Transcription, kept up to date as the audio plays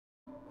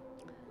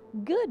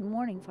Good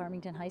morning,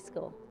 Farmington High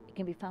School. It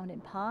can be found in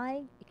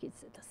pie,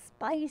 it's a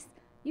spice,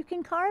 you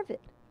can carve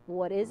it.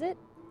 What is it?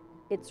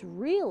 It's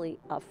really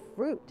a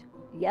fruit.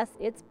 Yes,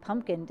 it's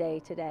pumpkin day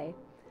today.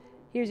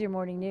 Here's your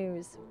morning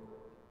news.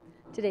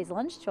 Today's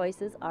lunch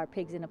choices are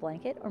pigs in a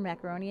blanket or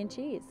macaroni and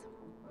cheese.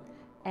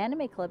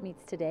 Anime Club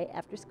meets today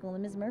after school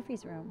in Ms.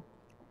 Murphy's room.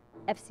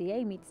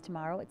 FCA meets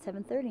tomorrow at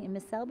 7:30 in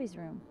Ms. Selby's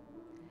room.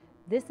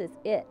 This is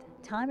it.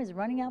 Time is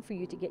running out for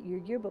you to get your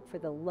yearbook for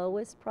the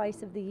lowest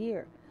price of the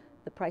year.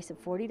 The price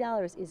of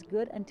 $40 is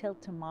good until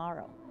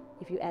tomorrow.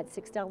 If you add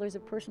 $6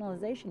 of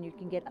personalization, you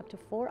can get up to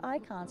 4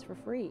 icons for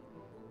free.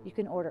 You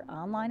can order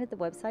online at the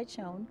website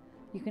shown.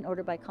 You can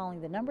order by calling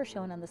the number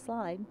shown on the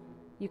slide.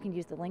 You can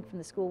use the link from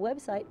the school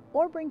website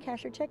or bring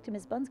cash or check to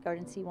Ms. Bunsgard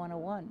in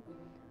C101.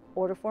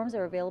 Order forms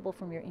are available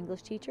from your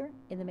English teacher,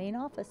 in the main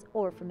office,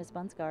 or from Ms.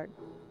 Bunsgard.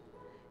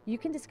 You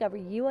can discover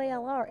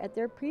UALR at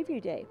their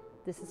preview day.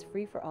 This is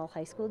free for all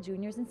high school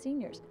juniors and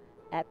seniors.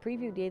 At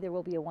preview day, there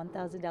will be a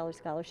 $1,000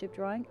 scholarship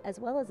drawing as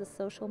well as a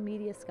social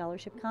media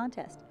scholarship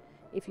contest.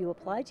 If you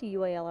apply to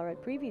UALR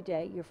at preview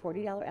day, your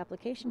 $40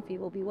 application fee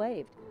will be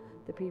waived.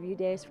 The preview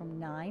day is from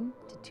 9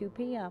 to 2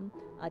 p.m.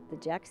 at the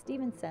Jack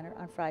Stevens Center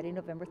on Friday,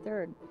 November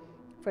 3rd.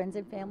 Friends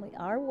and family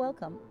are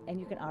welcome, and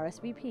you can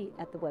RSVP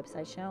at the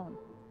website shown.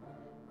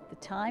 The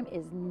time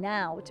is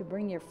now to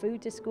bring your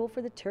food to school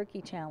for the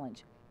Turkey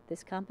Challenge.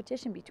 This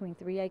competition between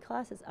 3A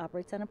classes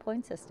operates on a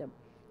point system.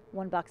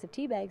 1 box of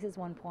tea bags is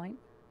 1 point,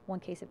 1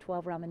 case of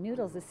 12 ramen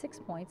noodles is 6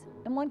 points,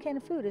 and 1 can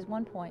of food is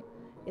 1 point.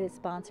 It is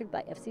sponsored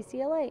by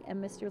FCCLA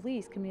and Mr.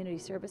 Lee's community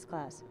service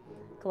class.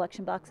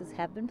 Collection boxes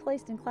have been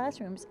placed in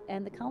classrooms,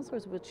 and the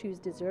counselors will choose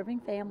deserving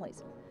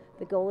families.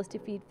 The goal is to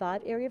feed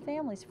 5 area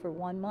families for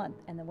 1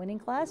 month, and the winning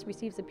class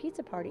receives a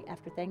pizza party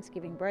after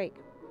Thanksgiving break.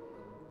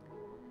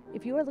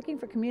 If you are looking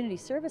for community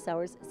service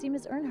hours, see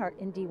Ms. Earnhardt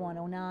in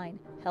D109.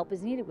 Help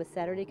is needed with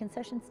Saturday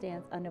concession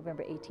stands on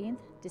November 18th,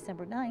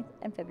 December 9th,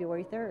 and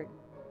February 3rd.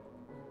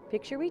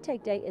 Picture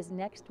Retake Day is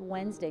next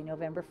Wednesday,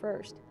 November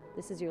 1st.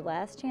 This is your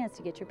last chance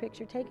to get your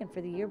picture taken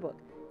for the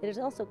yearbook. It is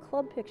also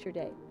Club Picture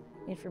Day.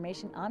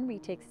 Information on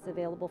retakes is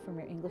available from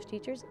your English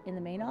teachers, in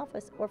the main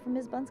office, or from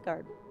Ms.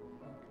 Bunsgard.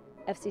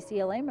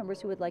 FCCLA members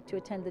who would like to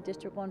attend the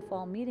District 1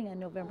 Fall meeting on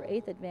November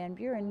 8th at Van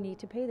Buren need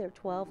to pay their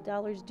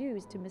 $12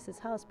 dues to Mrs.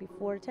 House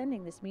before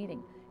attending this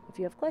meeting. If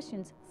you have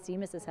questions, see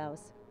Mrs.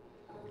 House.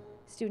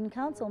 Student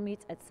Council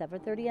meets at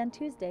 7:30 on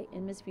Tuesday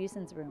in Ms.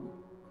 Fuson's room.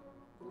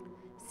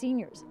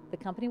 Seniors, the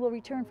company will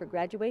return for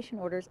graduation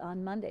orders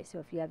on Monday, so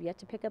if you have yet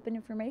to pick up an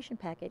information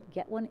packet,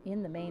 get one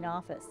in the main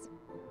office.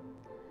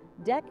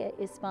 DECA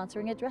is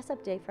sponsoring a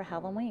dress-up day for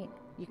Halloween.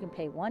 You can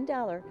pay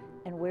 $1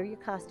 and wear your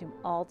costume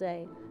all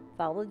day.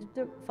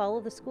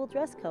 Follow the school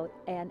dress code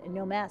and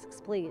no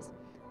masks, please.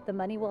 The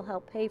money will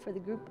help pay for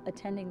the group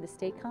attending the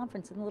state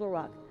conference in Little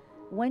Rock.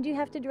 When do you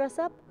have to dress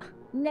up?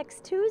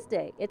 Next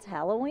Tuesday. It's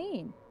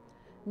Halloween.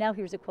 Now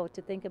here's a quote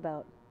to think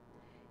about.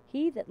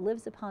 He that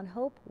lives upon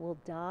hope will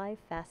die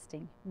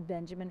fasting.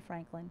 Benjamin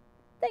Franklin.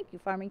 Thank you,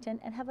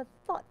 Farmington, and have a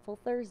thoughtful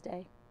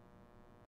Thursday.